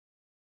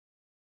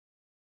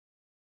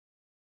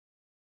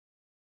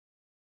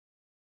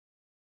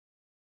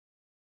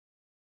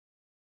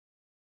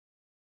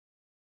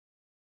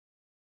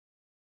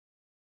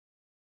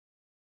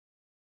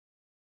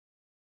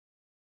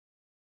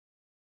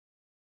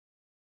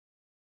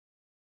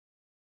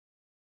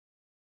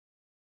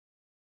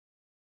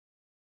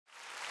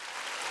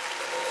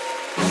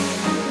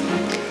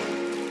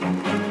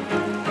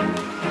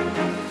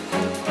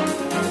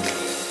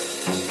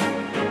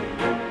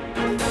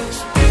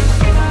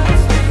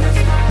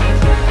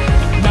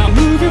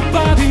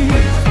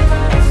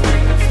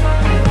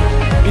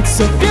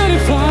so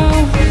beautiful.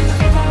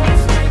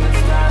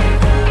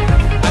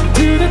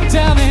 Undo the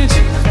damage.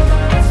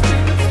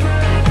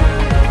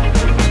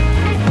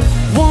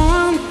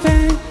 One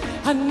thing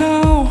I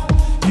know,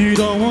 you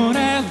don't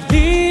wanna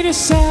leave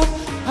yourself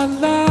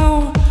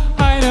alone.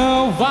 I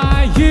know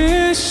why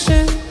you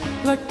should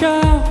let go.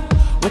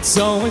 What's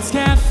always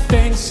kept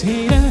things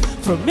hidden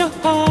from your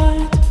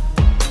heart.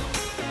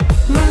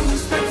 Learn the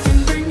steps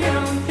and bring it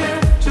on,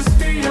 yeah. Just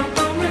be your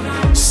own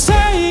on.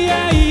 Say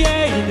yeah,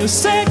 yeah, no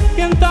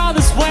second thought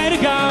is way to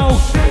go.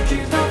 Shake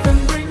it up and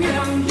bring it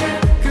on, yeah.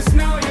 Cause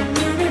now you're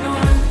moving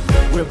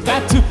on. We're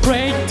about to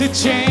break the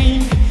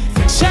chain.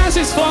 The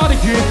chances for the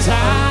good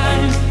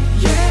times.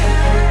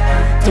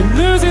 Yeah, Don't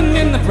lose it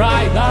in the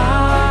bright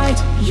light.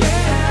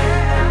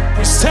 yeah.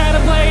 We set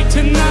up late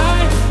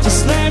tonight.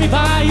 Just let me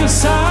by your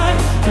side.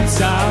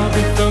 Cause I'll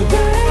be the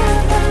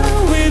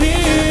one with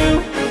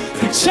you.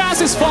 The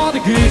chances for the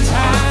good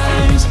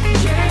times.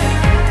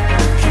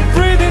 Keep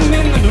breathing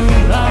in the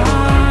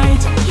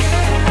moonlight.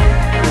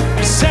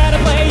 We set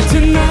up late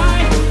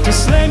tonight.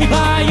 Just let me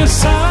by your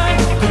side.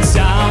 Cause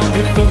I'll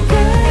be the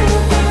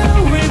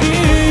one with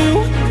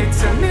you.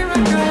 It's a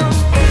miracle.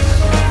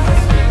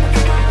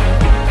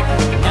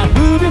 Now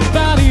move your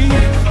body.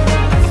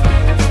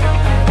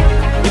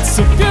 It's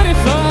so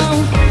beautiful.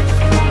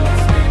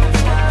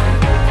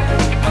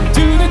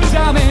 Undo the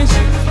damage.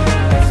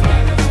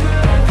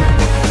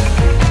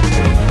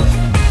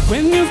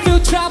 When you feel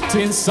trapped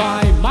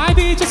inside, might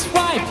be just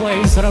right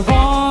place at the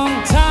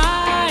wrong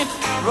time.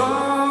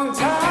 Wrong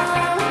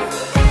time.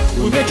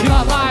 We'll make it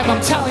alive,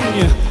 I'm telling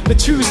you. The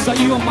truth are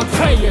you and my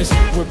prayers.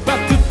 We're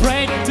about to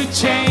break the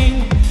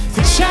chain.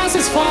 The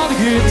chances for the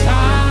good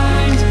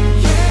times.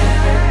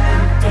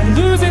 Don't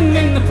lose it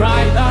in the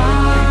bright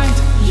light.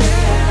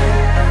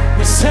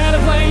 We set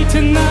up late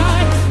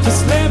tonight.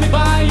 Just let me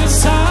by your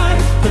side.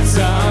 Cause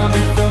I'll be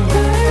the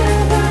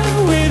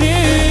one with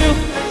you.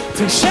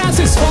 The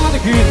chances for the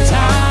good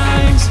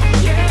times.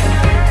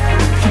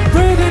 Keep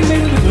breathing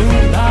in the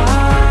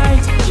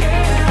moonlight.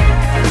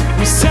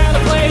 We set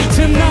up late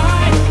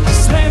tonight.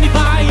 Just let me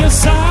by your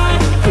side.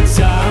 Cause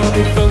I'll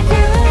be the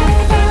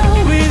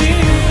one with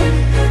you.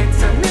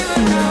 It's a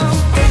miracle.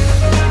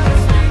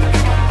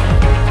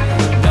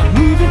 Now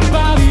move your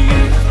body.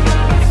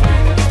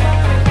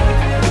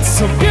 It's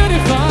so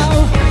beautiful.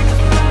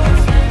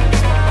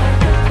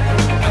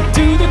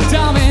 Undo the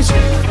damage.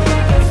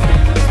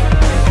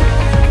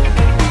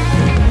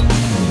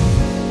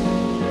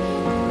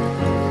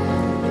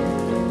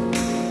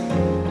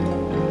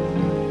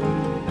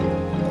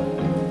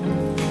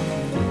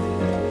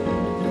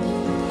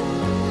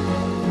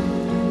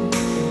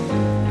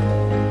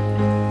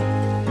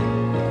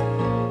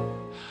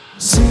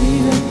 See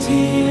the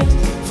tears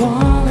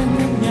falling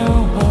in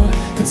your heart.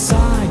 Cause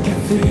I can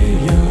feel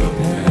your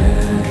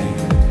pain.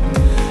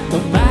 No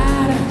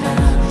matter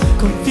how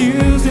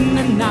confusing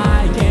the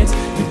night gets,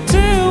 you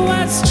do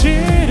what's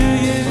true to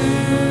you.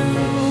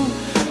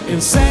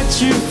 It'll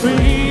set you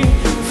free,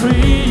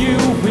 free you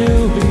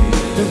will be.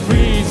 The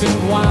reason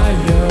why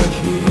you're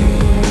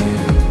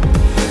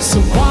here. So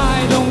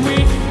why don't we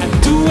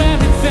do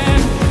everything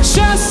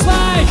just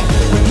like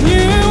when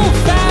you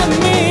found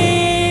me?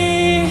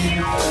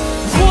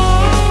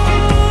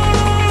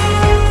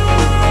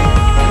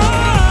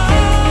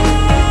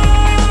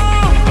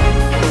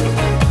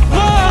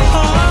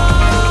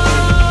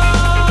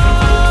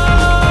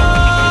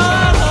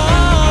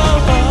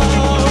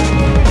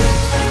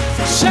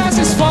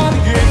 Chances for the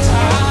good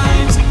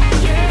times.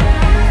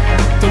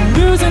 Don't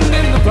lose it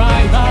in the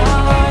bright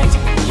light.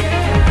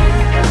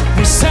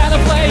 We set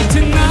up late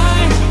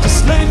tonight.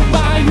 Just lay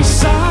by your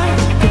side.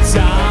 Cause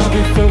I'll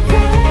be the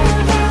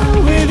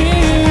one with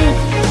you.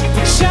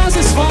 The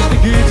chances for the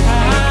good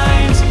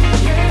times.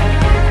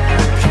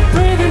 Keep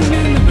breathing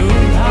in the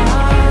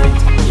moonlight.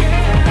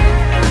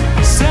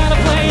 We set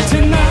up late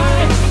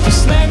tonight.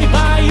 Just lay me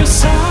by your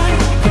side.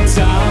 Cause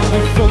I'll be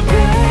the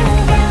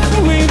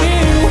one with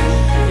you.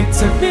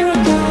 It's a miracle.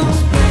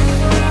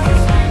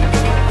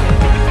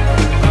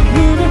 Now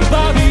move your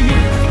body.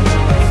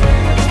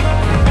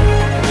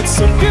 It's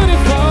so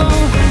beautiful.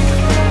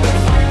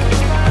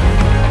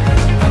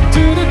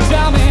 Undo the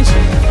damage.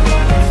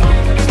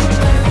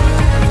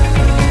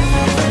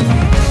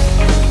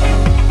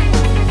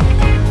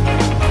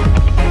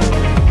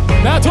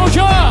なあ東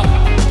京、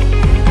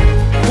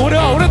俺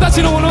は俺た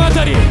ちの物語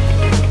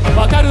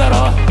わかるだ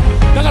ろ。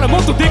だからも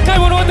っとでっかい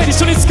物語一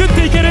緒に作っ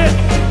ていける。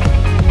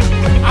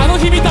あの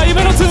日見た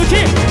夢の続き。